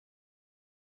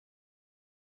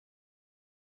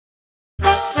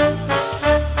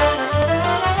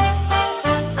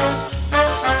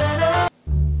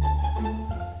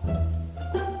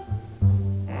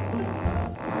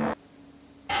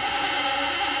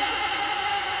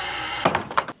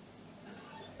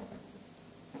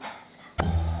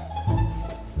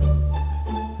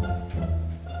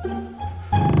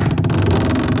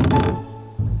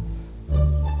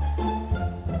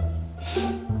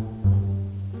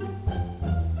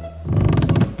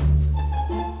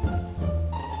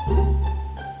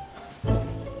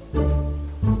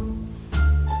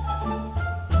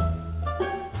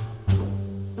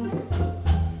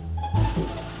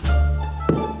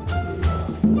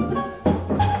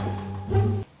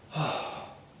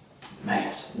Made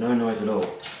it. No noise at all.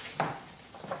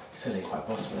 Feeling quite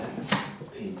boss there.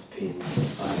 Pins.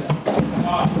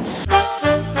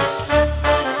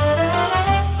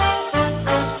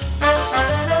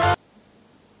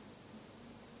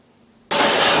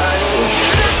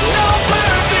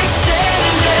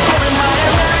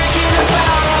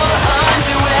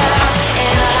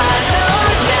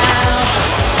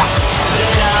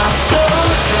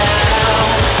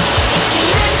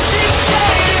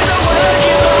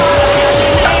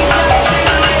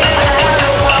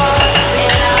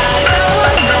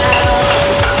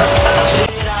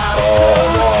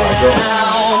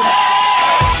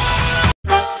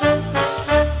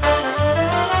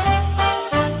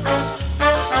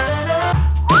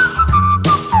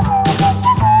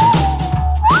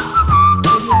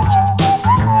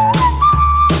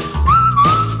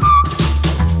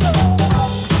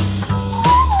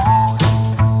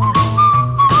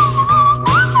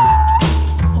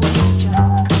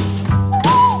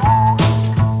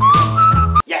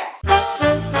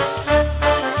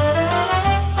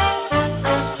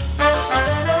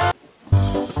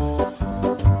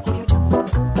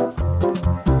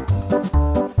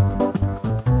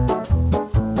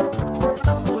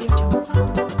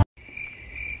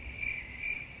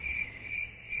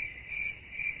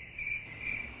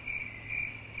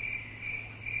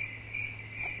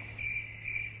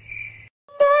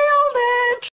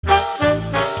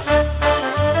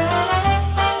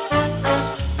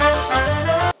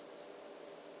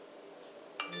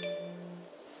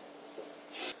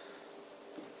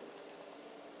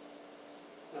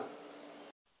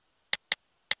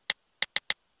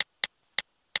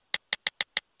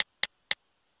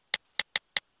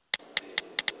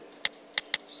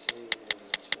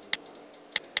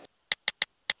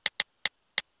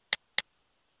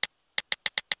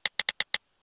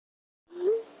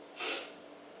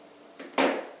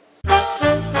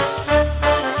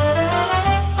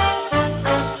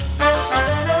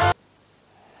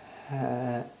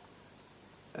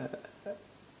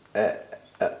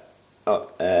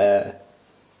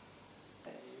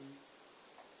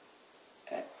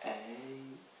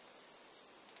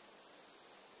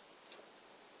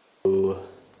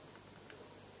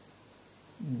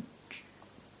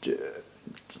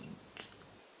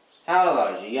 How do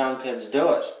those young kids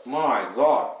do it? My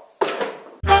God.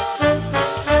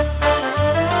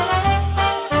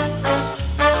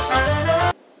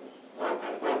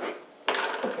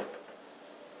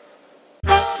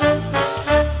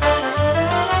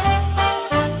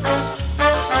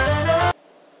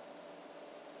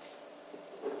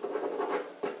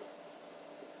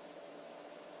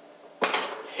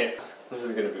 Yeah, this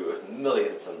is gonna be worth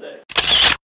millions someday.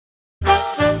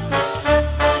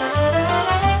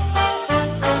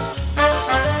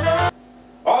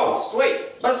 Oh,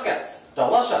 sweet! Biscuits!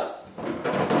 Delicious!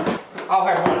 I'll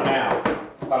have one now,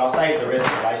 but I'll save the rest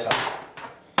for later.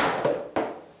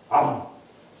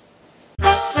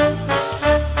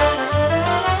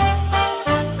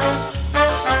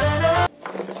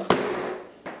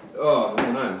 Oh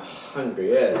man, I'm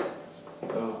hungry as.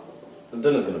 Oh, the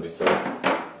dinner's gonna be soon.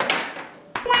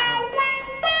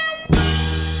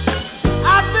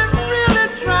 I've been really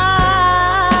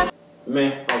trying.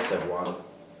 Meh, I'll just have one.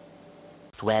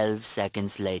 12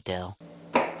 seconds later.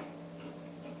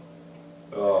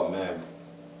 Oh man.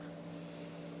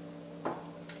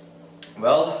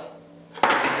 Well,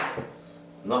 I'm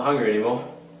not hungry anymore.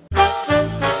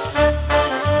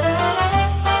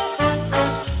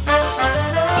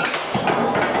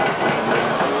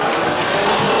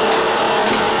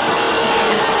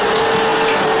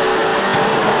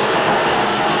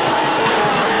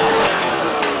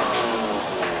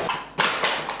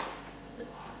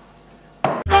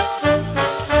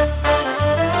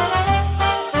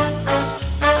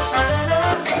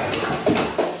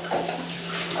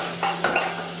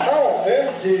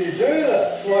 Did you do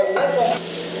this? Like, what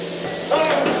the...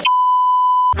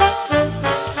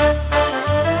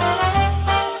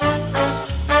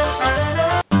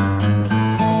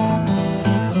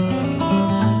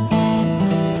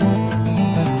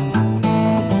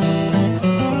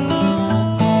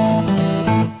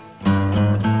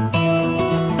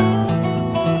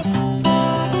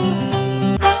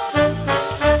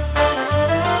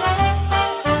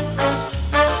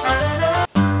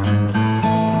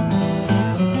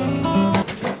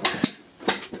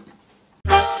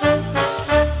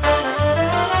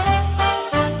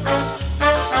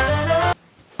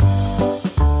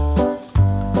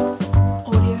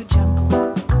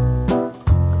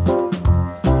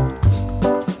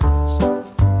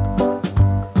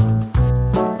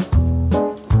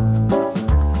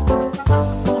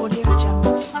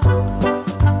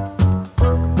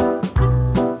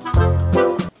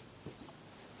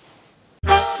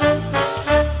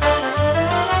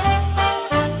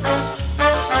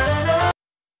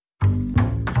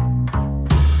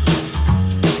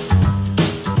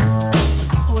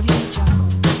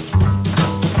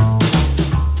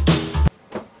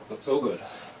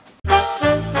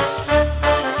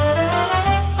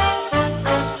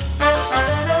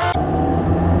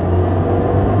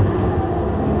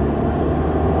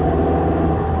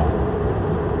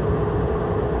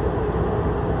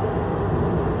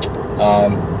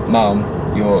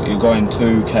 Mum, you're going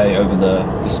 2k over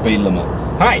the speed limit.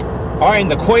 Hey, I am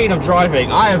the queen of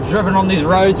driving. I have driven on these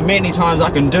roads many times. I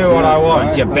can do what I want,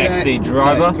 Right, you okay. backseat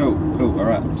driver. Okay, cool,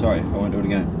 alright, I'm sorry, I won't do it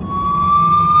again.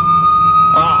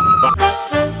 Ah, fuck.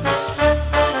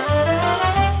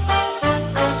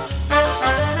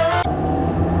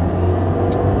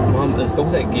 Mum, is all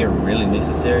that gear really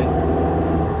necessary?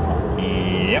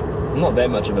 Yep. I'm not that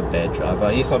much of a bad driver.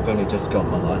 Yes, I've only just got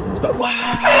my license, but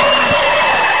wow!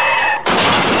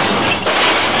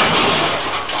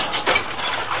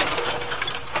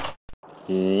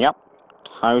 Yep.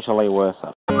 Totally worth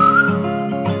it.